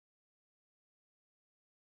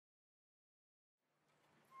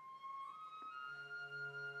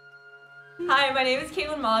Hi, my name is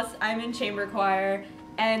Caitlin Moss. I'm in chamber choir,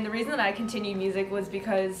 and the reason that I continued music was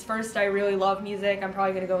because first I really love music. I'm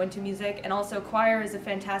probably going to go into music, and also choir is a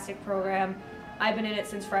fantastic program. I've been in it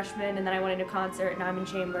since freshman, and then I went into concert, and I'm in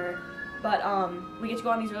chamber. But we get to go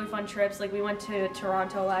on these really fun trips. Like we went to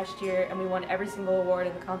Toronto last year, and we won every single award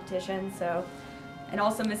in the competition. So, and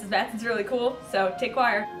also Mrs. Batson's really cool. So take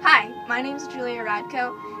choir. Hi, my name is Julia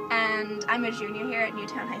Radko, and I'm a junior here at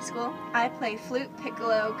Newtown High School. I play flute,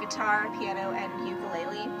 piccolo, guitar, piano, and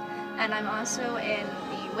ukulele, and I'm also in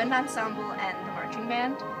the wind ensemble and the marching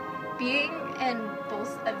band. Being in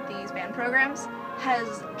both of these band programs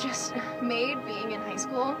has just made being in high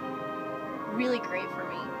school really great for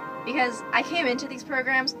me, because I came into these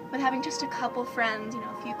programs with having just a couple friends,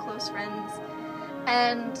 a few close friends,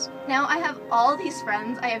 and now I have all these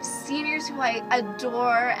friends. I have seniors who I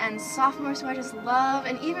adore and sophomores who I just love,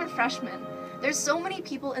 and even freshmen. There's so many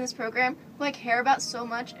people in this program who I care about so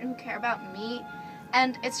much and who care about me,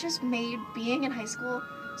 and it's just made being in high school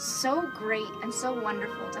so great and so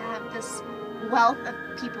wonderful to have this wealth of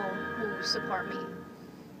people who support me.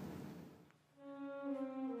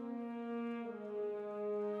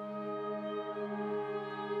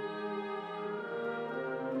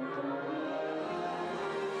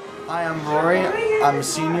 Hi, I'm Rory. I'm a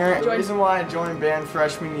senior. The reason why I joined band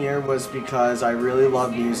freshman year was because I really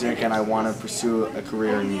love music and I want to pursue a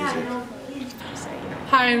career in music.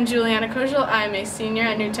 Hi, I'm Juliana Kojal. I'm a senior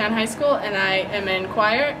at Newtown High School, and I am in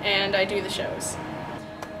choir and I do the shows.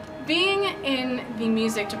 Being in the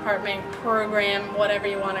music department, program, whatever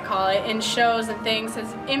you want to call it, in shows and things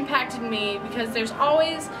has impacted me because there's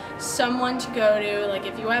always someone to go to. Like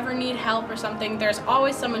if you ever need help or something, there's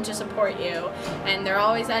always someone to support you, and they're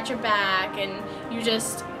always at your back, and you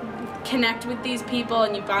just connect with these people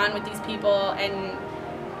and you bond with these people. And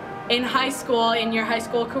in high school, in your high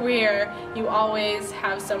school career, you always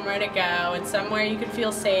have somewhere to go and somewhere you can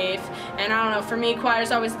feel safe. And I don't know, for me, choir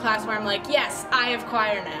is always a class where I'm like, yes, I have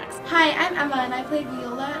choir next. Hi, I'm Emma, and I play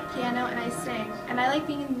viola, piano, and I sing. And I like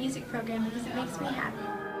being in the music program because it makes me happy.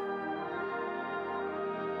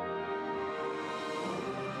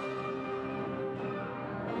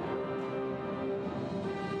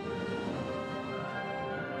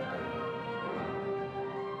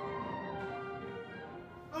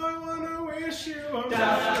 I wanna wish you a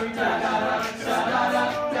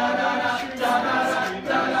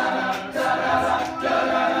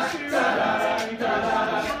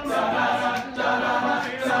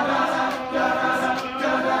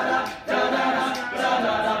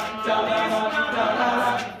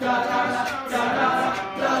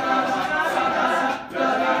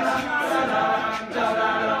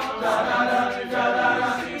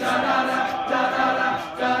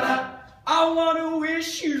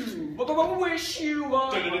wish you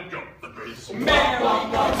a Merry Christmas.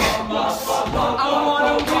 I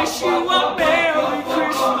wanna wish you a Merry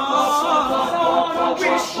Christmas. I wanna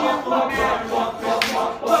wish you a Merry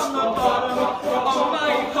Christmas from the bottom of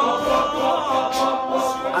my heart.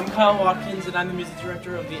 I'm Kyle Watkins, and I'm the music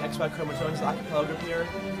director of the XY Chromatones acapella group here.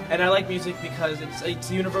 And I like music because it's a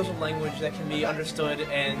universal language that can be understood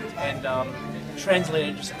and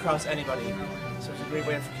translated just across anybody. So it's a great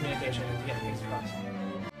way for communication and to get things across.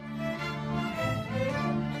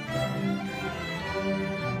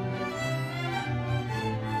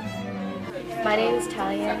 My name is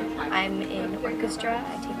Talia. I'm in orchestra.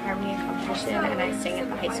 I take harmony and competition, and I sing at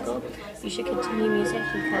the high school. You should continue music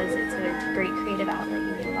because it's a great creative outlet.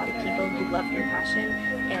 You meet a lot of people who love your passion,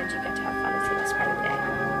 and you get to have fun. It's the best part of the day.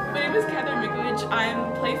 My name is Heather Mikovic. I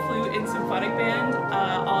play flute in symphonic band,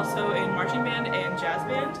 also in marching band and jazz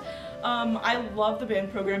band. I love the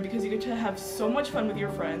band program because you get to have so much fun with your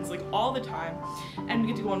friends, like all the time, and we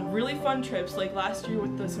get to go on really fun trips. Like last year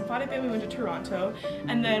with the symphonic band we went to Toronto,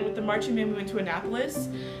 and then with the marching band we went to Annapolis.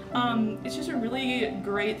 It's just a really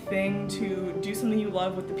great thing to do something you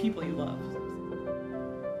love with the people you love.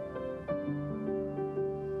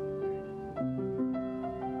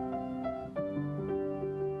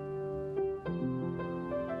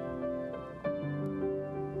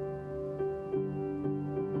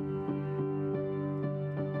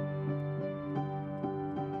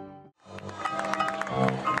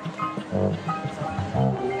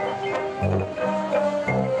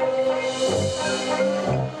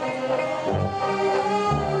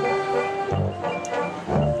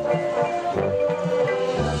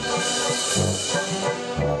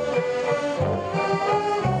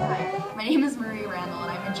 My name is Marie Randall,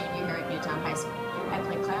 and I'm a junior here at Newtown High School. I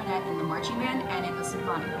play clarinet in the marching band and in the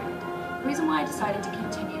symphonic band. The reason why I decided to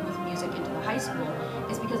continue with music into the high school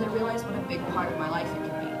is because I realized what a big part of my life it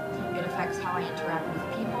can be. It affects how I interact with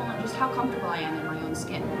people and just how comfortable I am in my own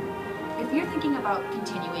skin. If you're thinking about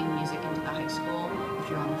continuing music into the high school, if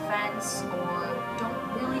you're on the fence or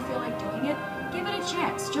don't really feel like doing it, give it a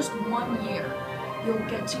chance, just 1 year. You'll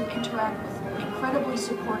get to interact with incredibly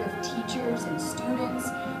supportive teachers and students,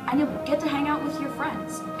 and you'll get to hang out with your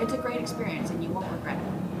friends. It's a great experience and you won't regret it.